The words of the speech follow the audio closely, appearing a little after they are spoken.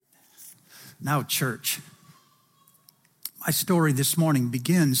Now, church, my story this morning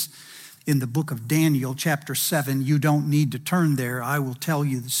begins in the book of Daniel, chapter 7. You don't need to turn there. I will tell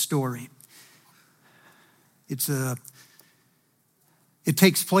you the story. It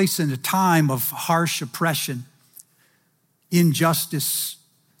takes place in a time of harsh oppression, injustice,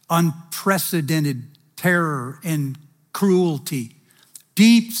 unprecedented terror and cruelty,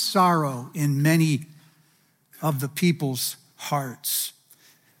 deep sorrow in many of the people's hearts.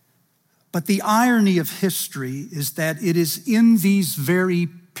 But the irony of history is that it is in these very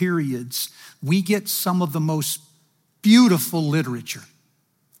periods we get some of the most beautiful literature,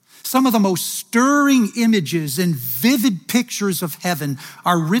 some of the most stirring images and vivid pictures of heaven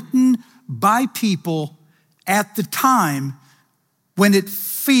are written by people at the time when it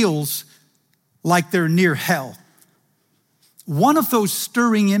feels like they're near hell. One of those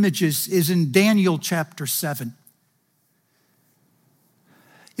stirring images is in Daniel chapter 7.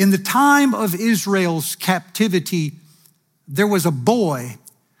 In the time of Israel's captivity, there was a boy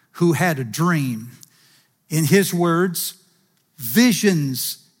who had a dream. In his words,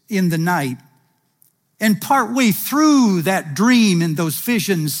 visions in the night. And partway through that dream and those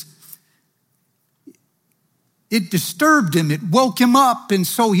visions, it disturbed him, it woke him up, and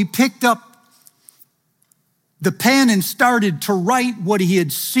so he picked up the pen and started to write what he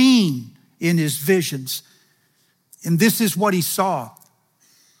had seen in his visions. And this is what he saw.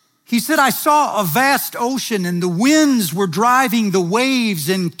 He said, I saw a vast ocean and the winds were driving the waves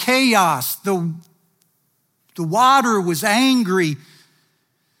in chaos. The water was angry.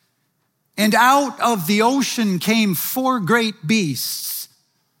 And out of the ocean came 4 great beasts.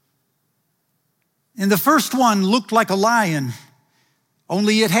 And the first one looked like a lion,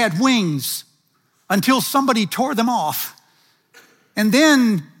 only it had wings until somebody tore them off. And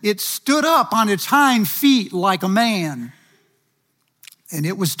then it stood up on its hind feet like a man. And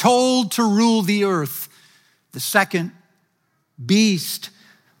it was told to rule the earth. The second beast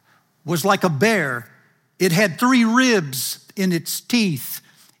was like a bear. It had 3 ribs in its teeth.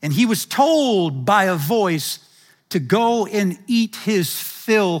 And he was told by a voice to go and eat his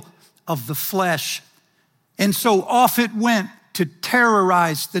fill of the flesh. And so off it went to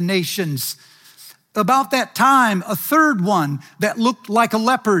terrorize the nations. About that time, a third one that looked like a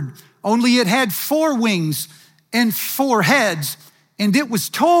leopard, only it had 4 wings and 4 heads. And it was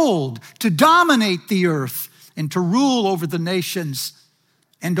told to dominate the earth and to rule over the nations.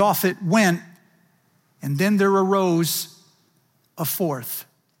 And off it went. And then there arose a fourth,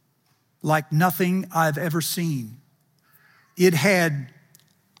 like nothing I've ever seen. It had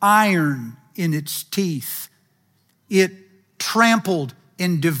iron in its teeth. It trampled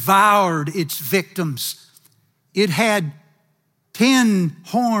and devoured its victims. It had 10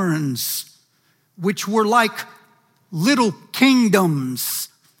 horns, which were like little kingdoms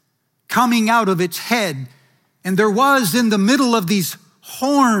coming out of its head. And there was in the middle of these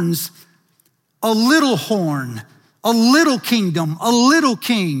horns a little horn, a little kingdom, a little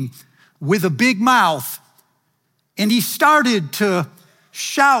king with a big mouth. And he started to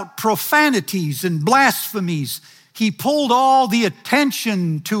shout profanities and blasphemies. He pulled all the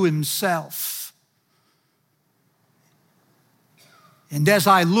attention to himself. And as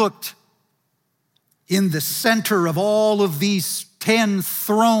I looked, in the center of all of these 10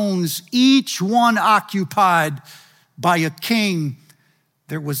 thrones, each one occupied by a king,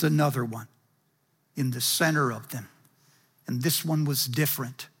 there was another one in the center of them. And this one was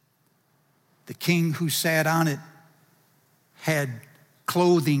different. The king who sat on it had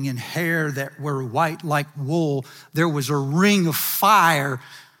clothing and hair that were white like wool. There was a ring of fire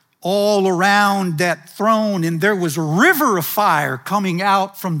all around that throne, and there was a river of fire coming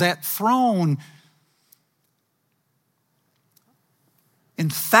out from that throne.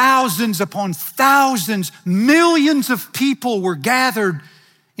 And thousands upon thousands, millions of people were gathered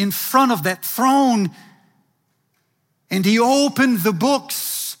in front of that throne. And he opened the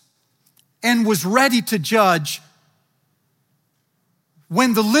books and was ready to judge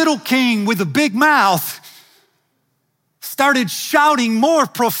when the little king with a big mouth started shouting more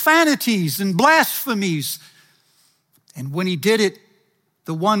profanities and blasphemies. And when he did it,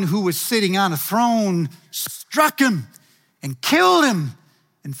 the one who was sitting on a throne struck him and killed him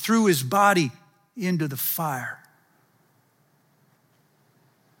and threw his body into the fire.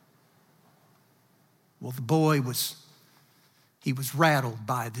 Well, the boy was rattled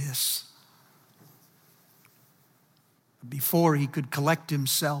by this. Before he could collect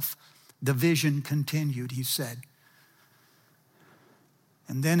himself, the vision continued, he said.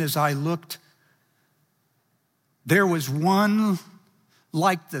 And then as I looked, there was one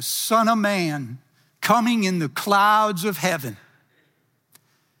like the Son of Man coming in the clouds of heaven.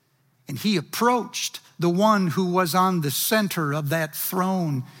 And he approached the one who was on the center of that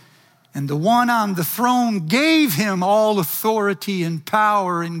throne. And the one on the throne gave him all authority and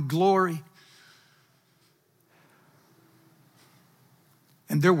power and glory.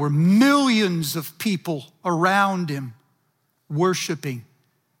 And there were millions of people around him worshiping.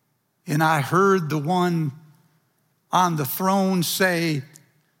 And I heard the one on the throne say,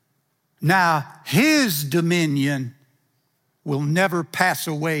 now his dominion will never pass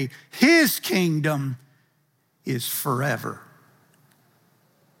away. His kingdom is forever.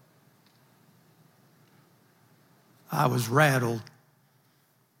 I was rattled.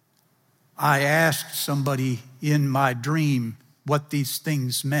 I asked somebody in my dream what these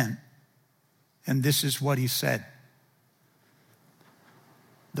things meant. And this is what he said.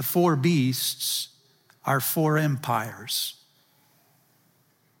 The four beasts are four empires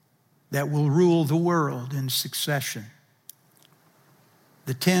that will rule the world in succession.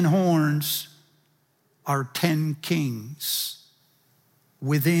 The 10 horns are 10 kings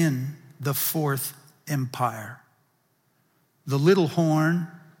within the fourth empire. The little horn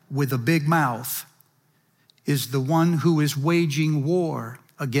with a big mouth is the one who is waging war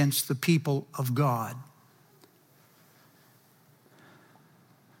against the people of God.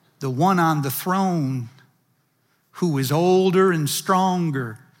 The one on the throne who is older and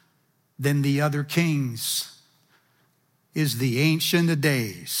stronger than the other kings is the Ancient of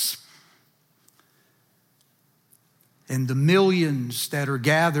Days. And the millions that are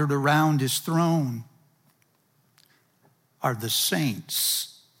gathered around his throne are the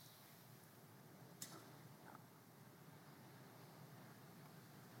saints.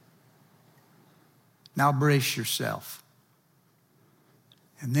 Now brace yourself.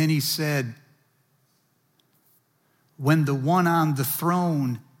 And then he said, when the one on the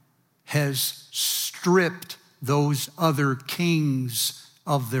throne has stripped those other kings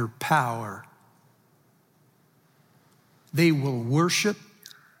of their power, they will worship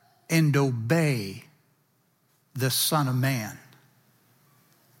and obey the Son of Man.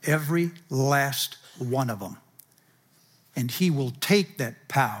 Every last one of them. And he will take that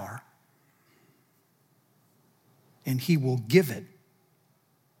power and he will give it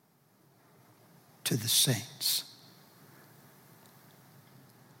to the saints.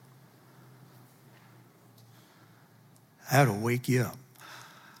 That'll wake you up.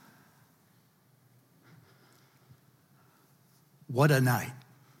 What a night.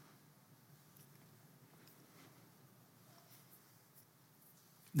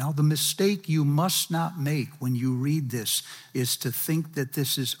 Now, the mistake you must not make when you read this is to think that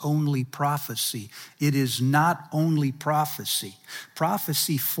this is only prophecy. It is not only prophecy.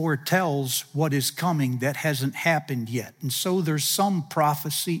 Prophecy foretells what is coming that hasn't happened yet. And so there's some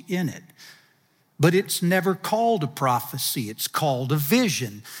prophecy in it. But it's never called a prophecy, it's called a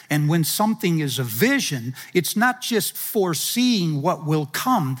vision. And when something is a vision, it's not just foreseeing what will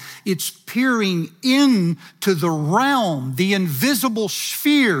come, it's peering into the realm, the invisible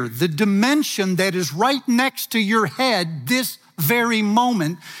sphere, the dimension that is right next to your head this very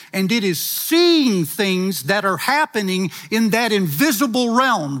moment, and it is seeing things that are happening in that invisible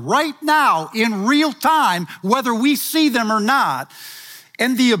realm right now in real time, whether we see them or not.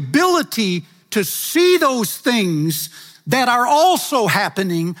 And the ability to see those things that are also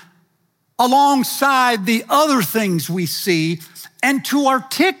happening alongside the other things we see, and to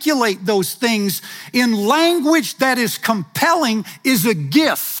articulate those things in language that is compelling is a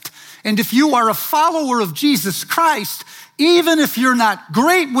gift. And if you are a follower of Jesus Christ, even if you're not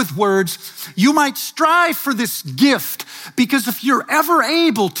great with words, you might strive for this gift, because if you're ever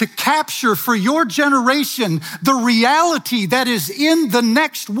able to capture for your generation the reality that is in the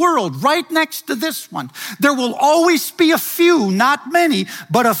next world, right next to this one, there will always be a few, not many,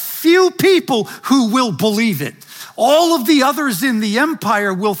 but a few people who will believe it. All of the others in the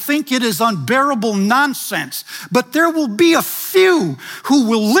empire will think it is unbearable nonsense, but there will be a few who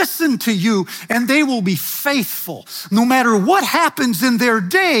will listen to you, and they will be faithful. No matter what happens in their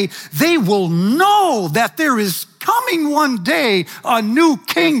day, they will know that there is coming one day a new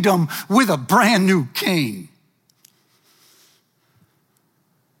kingdom with a brand new king.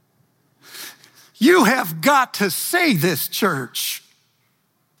 You have got to say this, church.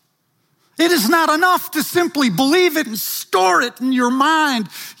 It is not enough to simply believe it and store it in your mind.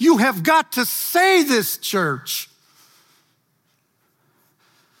 You have got to say this, church.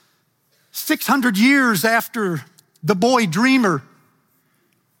 600 years after the boy dreamer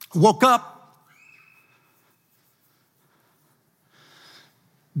woke up,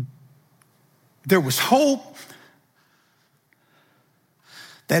 there was hope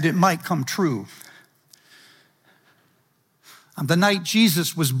that it might come true. On the night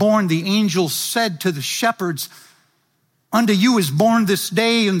Jesus was born, the angel said to the shepherds, "Unto you is born this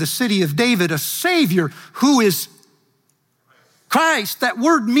day in the city of David a Savior who is Christ." That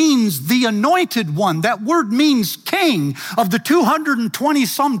word means the anointed one. That word means king. Of the 220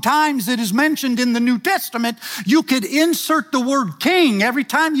 some times it is mentioned in the New Testament, you could insert the word king every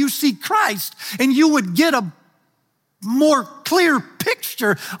time you see Christ, and you would get a more clear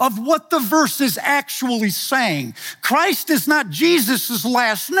picture of what the verse is actually saying. Christ is not Jesus'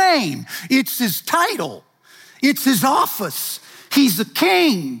 last name. It's his title. It's his office. He's a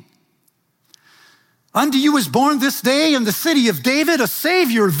king. Unto you is born this day in the city of David a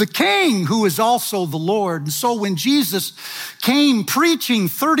Savior, the King, who is also the Lord. And so when Jesus came preaching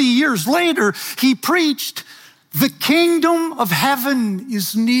 30 years later, he preached, "The kingdom of heaven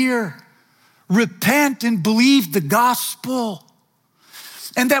is near. Repent and believe the gospel."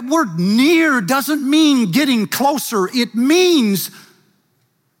 And that word near doesn't mean getting closer. It means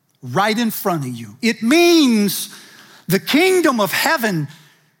right in front of you. It means the kingdom of heaven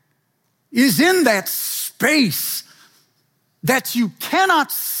is in that space that you cannot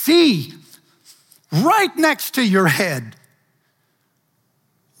see, right next to your head,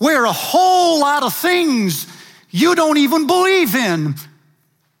 where a whole lot of things you don't even believe in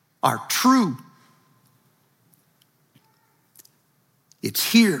are true. It's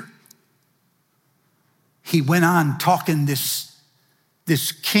here. He went on talking this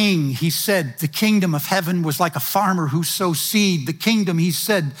king. He said the kingdom of heaven was like a farmer who sows seed. The kingdom, he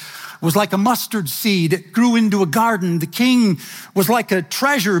said, was like a mustard seed. It grew into a garden. The king was like a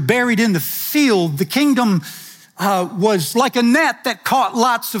treasure buried in the field. The kingdom was like a net that caught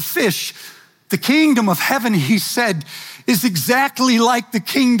lots of fish. The kingdom of heaven, he said, is exactly like the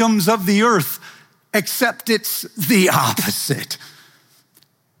kingdoms of the earth, except it's the opposite.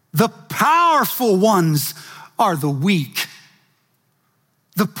 The powerful ones are the weak.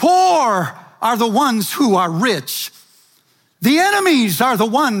 The poor are the ones who are rich. The enemies are the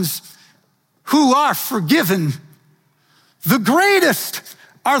ones who are forgiven. The greatest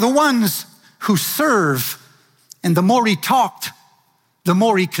are the ones who serve. And the more he talked, the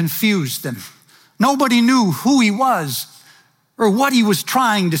more he confused them. Nobody knew who he was or what he was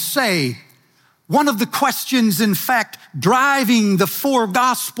trying to say. One of the questions, in fact, driving the four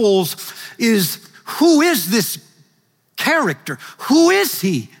Gospels is, who is this character? Who is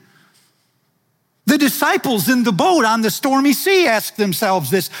he? The disciples in the boat on the stormy sea asked themselves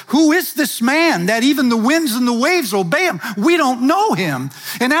this: who is this man that even the winds and the waves obey him? We don't know him.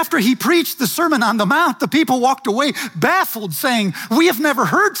 And after he preached the Sermon on the Mount, the people walked away baffled, saying, we have never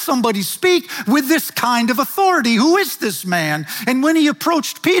heard somebody speak with this kind of authority. Who is this man? And when he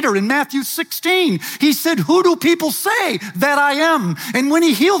approached Peter in Matthew 16, he said, who do people say that I am? And when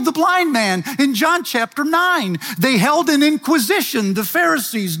he healed the blind man in John chapter 9, they held an inquisition, the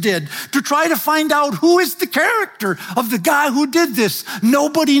Pharisees did, to try to find out who is the character of the guy who did this.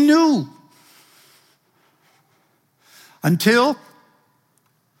 Nobody knew. Until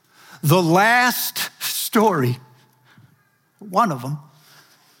the last story, one of them,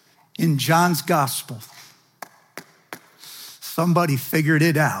 in John's gospel. Somebody figured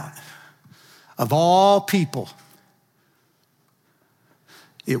it out. Of all people,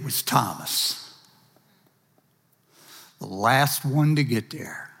 it was Thomas. The last one to get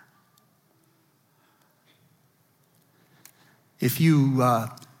there. If you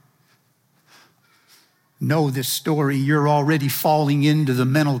know this story, you're already falling into the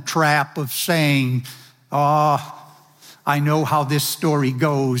mental trap of saying, oh, I know how this story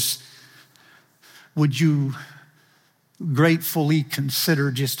goes. Would you gratefully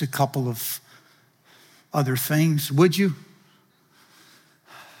consider just a couple of other things? Would you?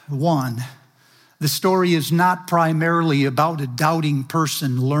 One, the story is not primarily about a doubting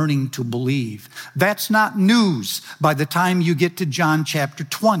person learning to believe. That's not news by the time you get to John chapter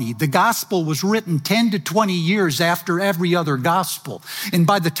 20. The gospel was written 10 to 20 years after every other gospel. And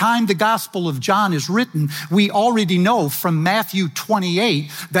by the time the gospel of John is written, we already know from Matthew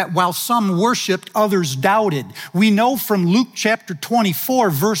 28 that while some worshiped, others doubted. We know from Luke chapter 24,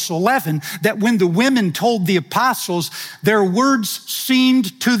 verse 11, that when the women told the apostles, their words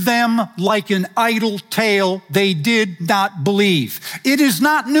seemed to them like an idle tale. They did not believe. It is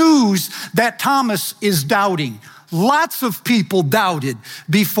not news that Thomas is doubting. Lots of people doubted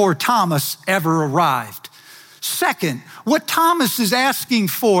before Thomas ever arrived. Second, what Thomas is asking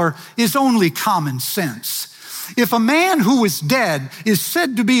for is only common sense. If a man who is dead is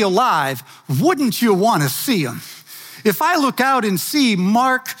said to be alive, wouldn't you want to see him? If I look out and see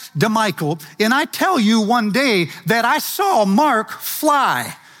Mark DeMichael, and I tell you one day that I saw Mark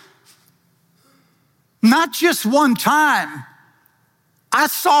fly, not just one time, I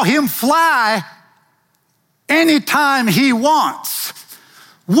saw him fly anytime he wants.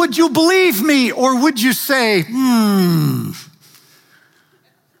 Would you believe me, or would you say,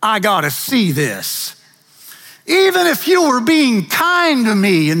 I got to see this? Even if you were being kind to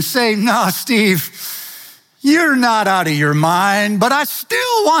me and say, no, Steve, you're not out of your mind, but I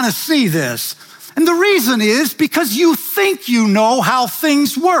still want to see this. And the reason is because you think you know how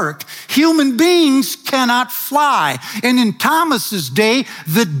things work. Human beings cannot fly. And in Thomas's day,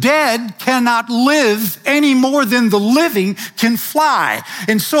 the dead cannot live any more than the living can fly.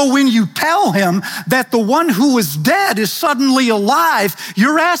 And so when you tell him that the one who was dead is suddenly alive,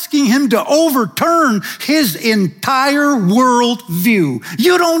 you're asking him to overturn his entire world view.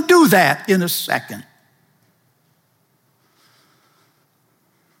 You don't do that in a second.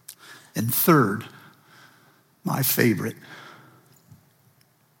 And third, my favorite,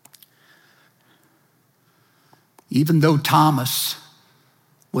 even though Thomas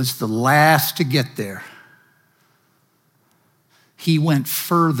was the last to get there, he went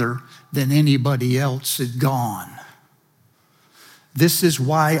further than anybody else had gone. This is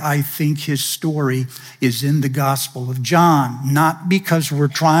why I think his story is in the Gospel of John, not because we're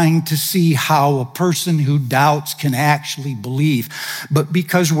trying to see how a person who doubts can actually believe, but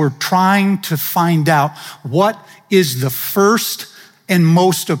because we're trying to find out what is the first and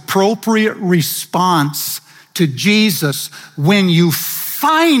most appropriate response to Jesus when you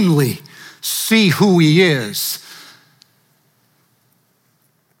finally see who he is.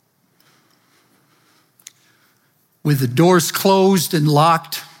 With the doors closed and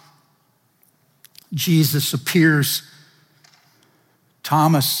locked, Jesus appears.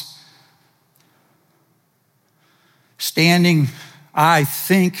 Thomas, standing, I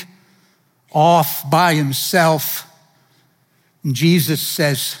think, off by himself. And Jesus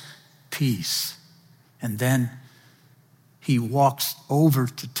says, peace. And then he walks over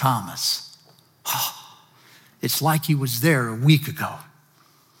to Thomas. It's like he was there a week ago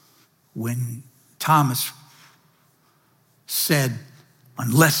when Thomas said,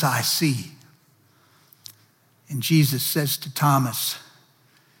 unless I see. And Jesus says to Thomas,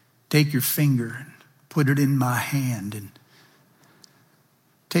 take your finger and put it in my hand, and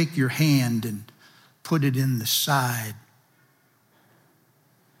take your hand and put it in the side.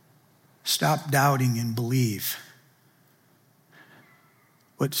 Stop doubting and believe.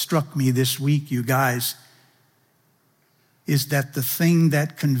 What struck me this week, you guys, is that the thing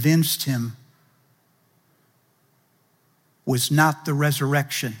that convinced him was not the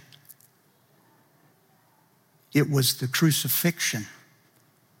resurrection. It was the crucifixion.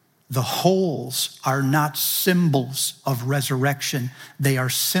 The holes are not symbols of resurrection. They are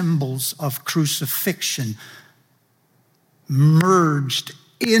symbols of crucifixion merged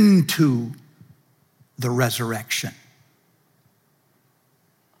into the resurrection.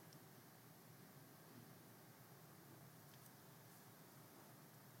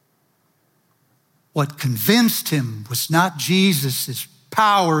 What convinced him was not Jesus'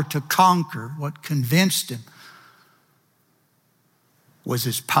 power to conquer. What convinced him was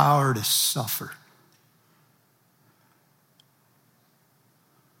his power to suffer.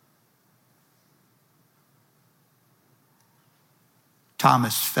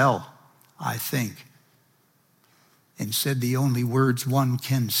 Thomas fell, I think, and said the only words one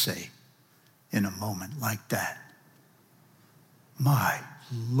can say in a moment like that. My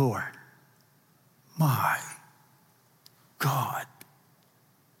Lord. My God.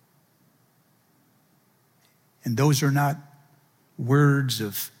 And those are not words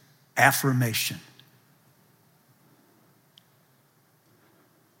of affirmation.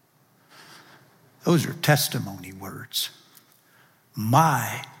 Those are testimony words.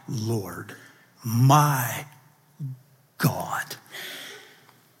 My Lord, my God.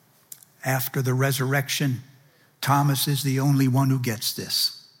 After the resurrection, Thomas is the only one who gets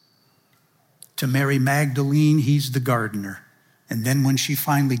this. To Mary Magdalene, he's the gardener. And then when she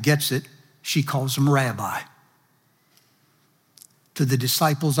finally gets it, she calls him Rabbi. To the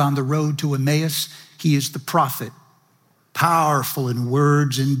disciples on the road to Emmaus, he is the prophet, powerful in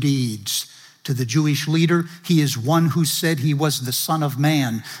words and deeds. To the Jewish leader, he is one who said he was the Son of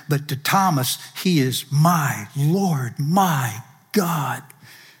Man. But to Thomas, he is my Lord, my God.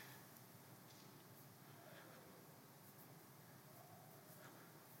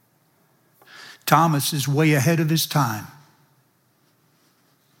 Thomas is way ahead of his time.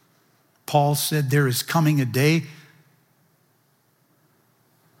 Paul said there is coming a day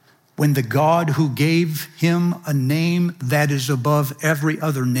when the God who gave him a name that is above every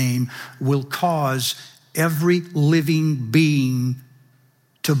other name will cause every living being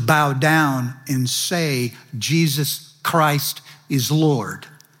to bow down and say, Jesus Christ is Lord,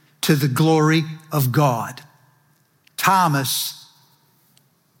 to the glory of God. Thomas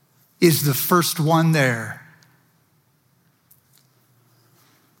is the first one there.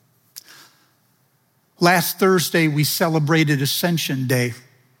 Last Thursday, we celebrated Ascension Day.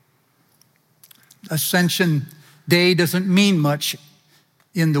 Ascension Day doesn't mean much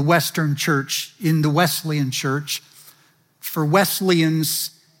in the Western church, in the Wesleyan church. For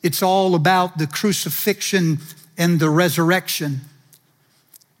Wesleyans, it's all about the crucifixion and the resurrection.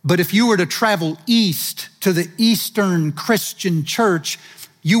 But if you were to travel east to the Eastern Christian church,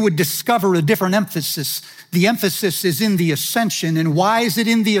 you would discover a different emphasis. The emphasis is in the ascension. And why is it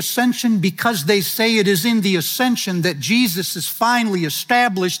in the ascension? Because they say it is in the ascension that Jesus is finally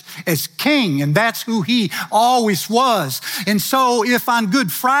established as king, and that's who he always was. And so if on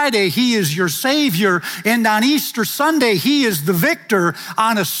Good Friday he is your Savior, and on Easter Sunday he is the victor,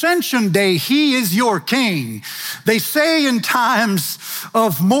 on Ascension Day he is your king. They say in times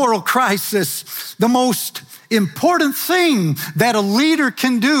of moral crisis, the most important thing that a leader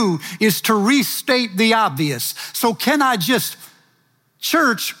can do is to restate the obvious. So can I just,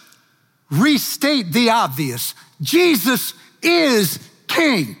 church, restate the obvious? Jesus is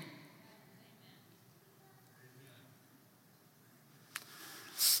king.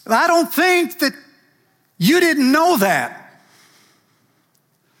 I don't think that you didn't know that.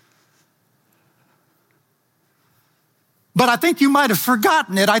 But I think you might have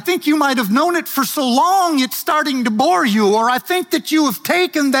forgotten it. I think you might have known it for so long it's starting to bore you. Or I think that you have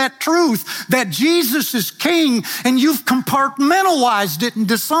taken that truth that Jesus is king and you've compartmentalized it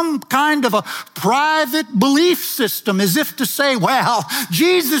into some kind of a private belief system, as if to say, well,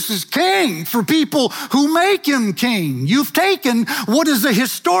 Jesus is king for people who make him king. You've taken what is a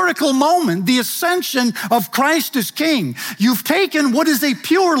historical moment, the ascension of Christ as king. You've taken what is a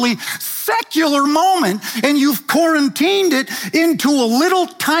purely secular moment and you've quarantined it into a little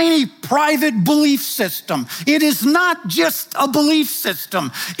tiny private belief system. It is not just a belief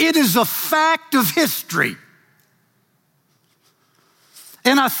system. It is a fact of history.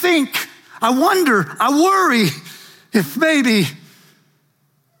 And I wonder, I worry if maybe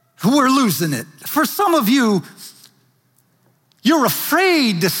we're losing it. For some of you, you're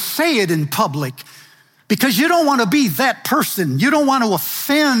afraid to say it in public because you don't want to be that person. You don't want to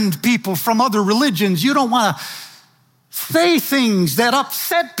offend people from other religions. You don't want to say things that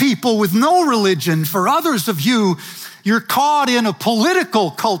upset people with no religion. For others of you, you're caught in a political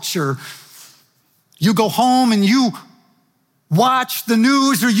culture. You go home and you watch the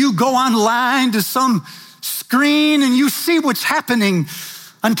news, or you go online to some screen and you see what's happening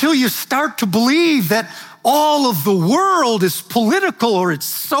until you start to believe that all of the world is political or it's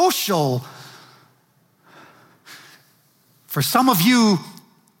social. For some of you,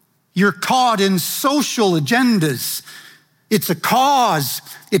 you're caught in social agendas. It's a cause,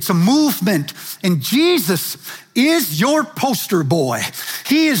 it's a movement, and Jesus is your poster boy.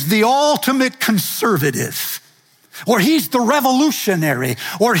 He is the ultimate conservative, or he's the revolutionary,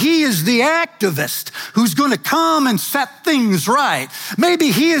 or he is the activist who's going to come and set things right.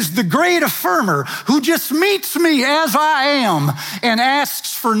 Maybe he is the great affirmer who just meets me as I am and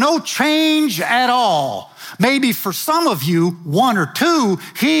asks for no change at all. Maybe for some of you, one or two,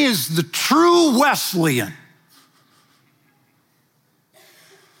 he is the true Wesleyan.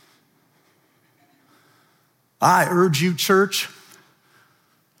 I urge you, church,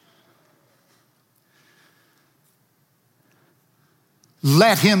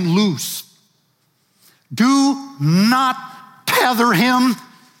 let him loose. Do not tether him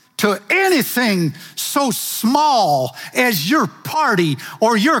to anything so small as your party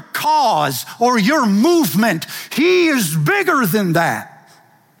or your cause or your movement. He is bigger than that.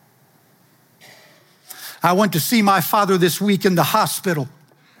 I went to see my father this week in the hospital.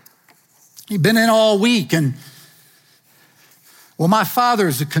 He'd been in all week, and well, my father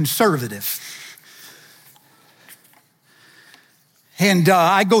is a conservative. And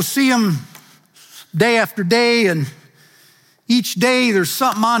I go see him day after day, and each day there's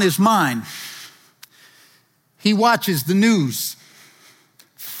something on his mind. He watches the news,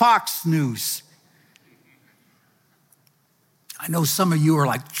 Fox News. I know some of you are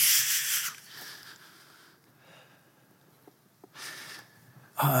like, shh.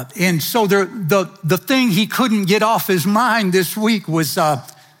 And so the thing he couldn't get off his mind this week was,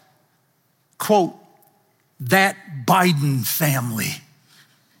 quote, that Biden family.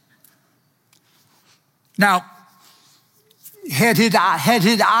 Now, had his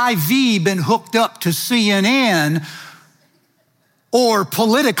IV been hooked up to CNN or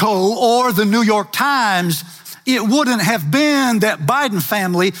Politico or the New York Times, it wouldn't have been that Biden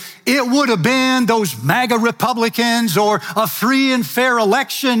family. It would have been those MAGA Republicans or a free and fair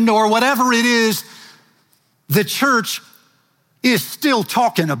election or whatever it is the church is still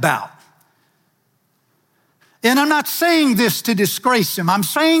talking about. And I'm not saying this to disgrace him. I'm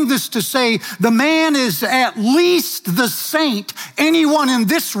saying this to say the man is at least the saint anyone in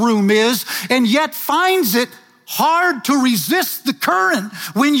this room is, and yet finds it hard to resist the current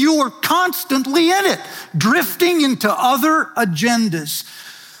when you are constantly in it, drifting into other agendas.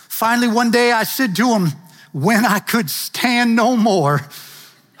 Finally, one day I said to him, when I could stand no more,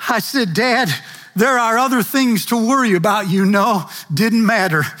 I said, Dad, there are other things to worry about, you know. Didn't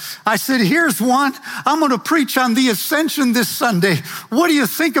matter. I said, here's one. I'm going to preach on the Ascension this Sunday. What do you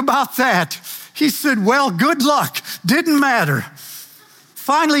think about that? He said, well, good luck. Didn't matter.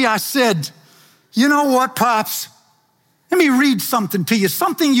 Finally, I said, you know what, Pops? Let me read something to you,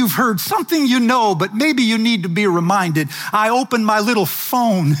 something you've heard, something you know, but maybe you need to be reminded. I opened my little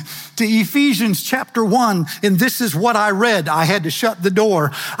phone to Ephesians chapter 1, and this is what I read. I had to shut the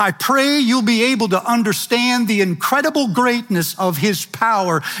door. I pray you'll be able to understand the incredible greatness of his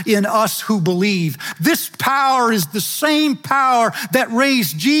power in us who believe. This power is the same power that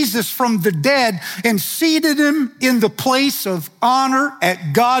raised Jesus from the dead and seated him in the place of honor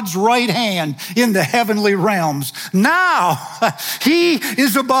at God's right hand in the heavenly realms. Now, he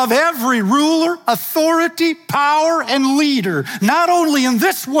is above every ruler, authority, power, and leader, not only in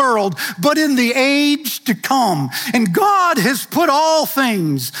this world, but in the age to come. And God has put all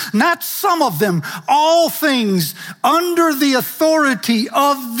things, not some of them, all things under the authority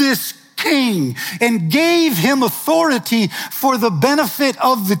of this King, and gave him authority for the benefit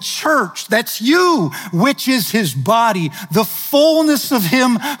of the church. That's you, which is his body, the fullness of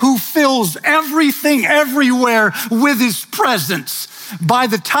him who fills everything everywhere with his presence. By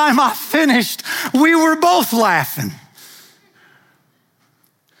the time I finished, we were both laughing.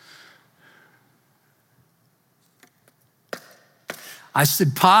 I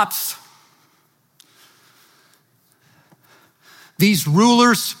said, Pops, these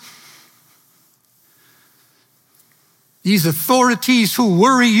rulers, these authorities who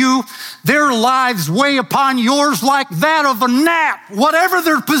worry you, their lives weigh upon yours like that of a gnat. Whatever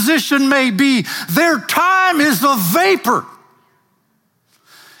their position may be, their time is a vapor.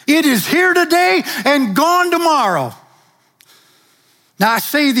 It is here today and gone tomorrow. Now, I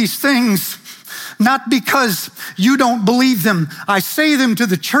say these things not because you don't believe them. I say them to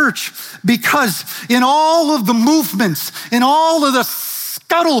the church because in all of the movements, in all of the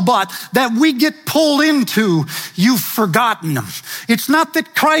scuttlebutt that we get pulled into, you've forgotten them. It's not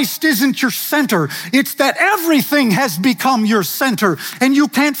that Christ isn't your center. It's that everything has become your center, and you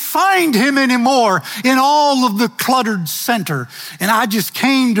can't find him anymore in all of the cluttered center. And I just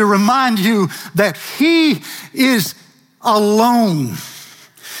came to remind you that he is alone.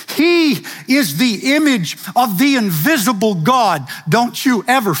 He is the image of the invisible God. Don't you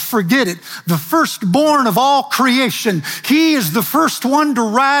ever forget it. The firstborn of all creation. He is the first one to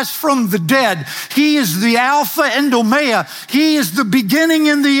rise from the dead. He is the Alpha and Omega. He is the beginning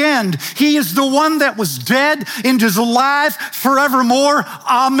and the end. He is the one that was dead and is alive forevermore.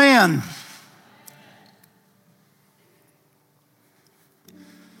 Amen.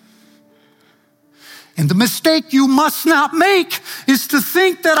 And the mistake you must not make is to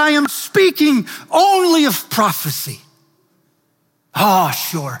think that I am speaking only of prophecy. Oh,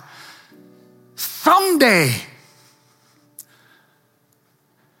 sure. Someday.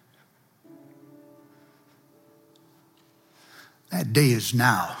 That day is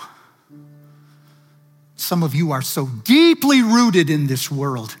now. Some of you are so deeply rooted in this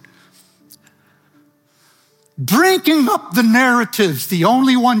world, drinking up the narratives, the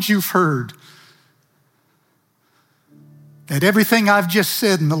only ones you've heard, that everything I've just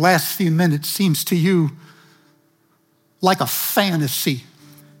said in the last few minutes seems to you like a fantasy.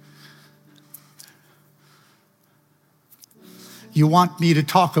 You want me to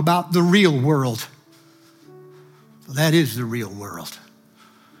talk about the real world. Well, that is the real world.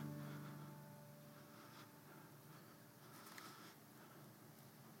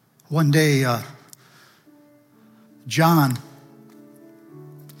 One day, John,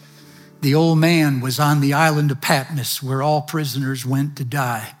 the old man, was on the island of Patmos where all prisoners went to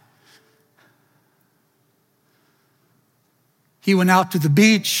die. He went out to the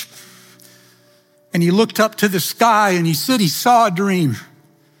beach and he looked up to the sky and he said he saw a dream.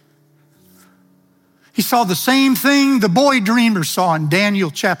 He saw the same thing the boy dreamer saw in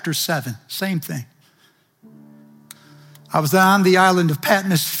Daniel chapter 7. Same thing. I was on the island of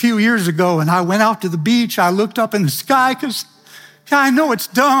Patmos a few years ago and I went out to the beach. I looked up in the sky because I know it's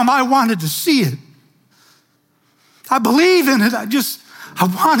dumb. I wanted to see it. I believe in it. I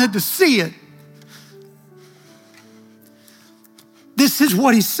wanted to see it. This is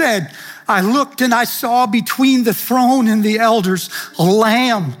what he said. I looked and I saw between the throne and the elders a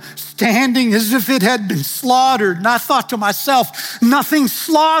lamb standing as if it had been slaughtered. And I thought to myself, nothing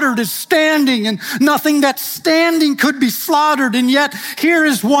slaughtered is standing, and nothing that's standing could be slaughtered. And yet here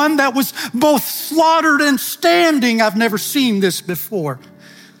is one that was both slaughtered and standing. I've never seen this before.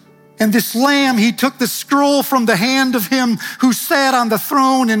 And this lamb, he took the scroll from the hand of him who sat on the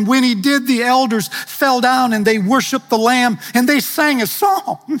throne. And when he did, the elders fell down and they worshiped the lamb and they sang a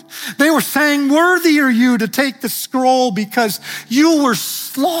song. They were saying, worthy are you to take the scroll because you were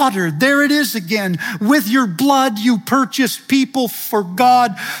slaughtered. There it is again. With your blood, you purchased people for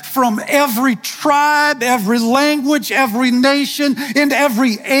God from every tribe, every language, every nation, and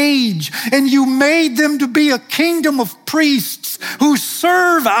every age. And you made them to be a kingdom of priests who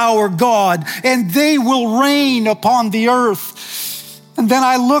serve our God, and they will reign upon the earth. And then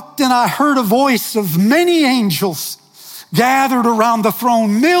I looked and I heard a voice of many angels gathered around the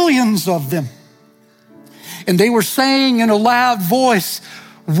throne, millions of them. And they were saying in a loud voice,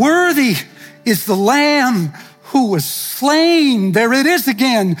 worthy is the Lamb who was slain. There it is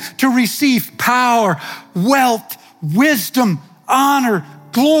again, to receive power, wealth, wisdom, honor,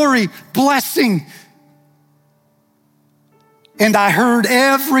 glory, blessing. And I heard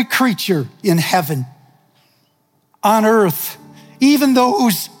every creature in heaven, on earth, even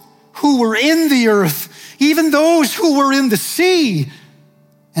those who were in the earth, even those who were in the sea,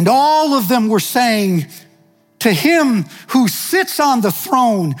 and all of them were saying, to him who sits on the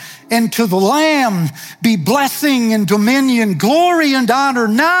throne and to the Lamb be blessing and dominion, glory and honor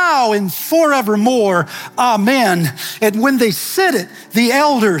now and forevermore. Amen. And when they said it, the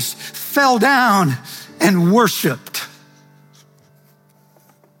elders fell down and worshiped.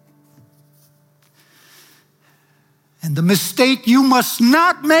 And the mistake you must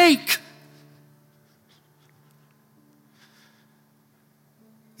not make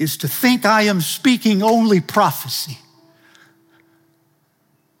is to think I am speaking only prophecy.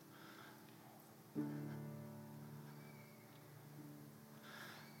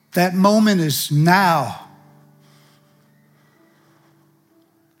 That moment is now.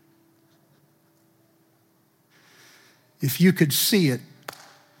 If you could see it,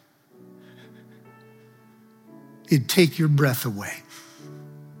 it'd take your breath away.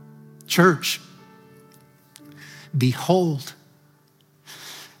 Church, behold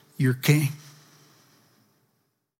your King.